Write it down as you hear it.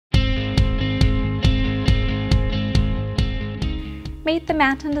Meet the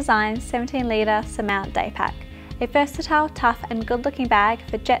Mountain Design 17-litre Surmount Daypack, a versatile, tough and good-looking bag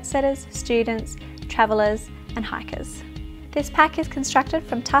for jet setters, students, travellers and hikers. This pack is constructed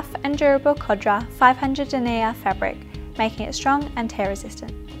from tough and durable Codra 500 denier fabric, making it strong and tear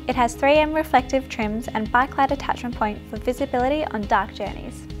resistant. It has 3M reflective trims and bike light attachment point for visibility on dark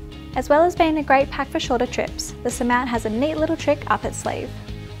journeys. As well as being a great pack for shorter trips, the Surmount has a neat little trick up its sleeve.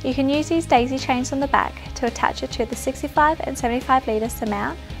 You can use these daisy chains on the back to attach it to the 65 and 75 litre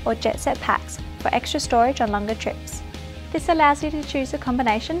Surmount or Jet Set packs for extra storage on longer trips. This allows you to choose a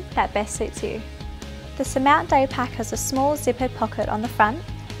combination that best suits you. The Surmount Daypack has a small zippered pocket on the front,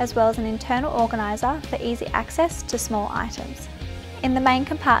 as well as an internal organiser for easy access to small items. In the main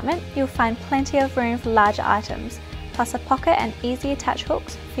compartment, you'll find plenty of room for larger items, plus a pocket and easy attach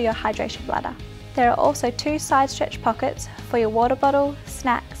hooks for your hydration bladder. There are also 2 side stretch pockets for your water bottle,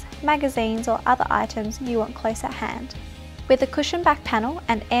 snacks, magazines or other items you want close at hand. With a cushion back panel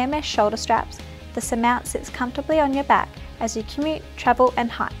and air mesh shoulder straps, the Surmount sits comfortably on your back as you commute, travel and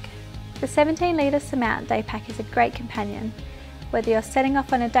hike. The 17-litre Surmount Daypack is a great companion, whether you're setting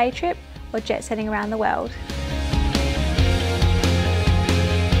off on a day trip or jet setting around the world.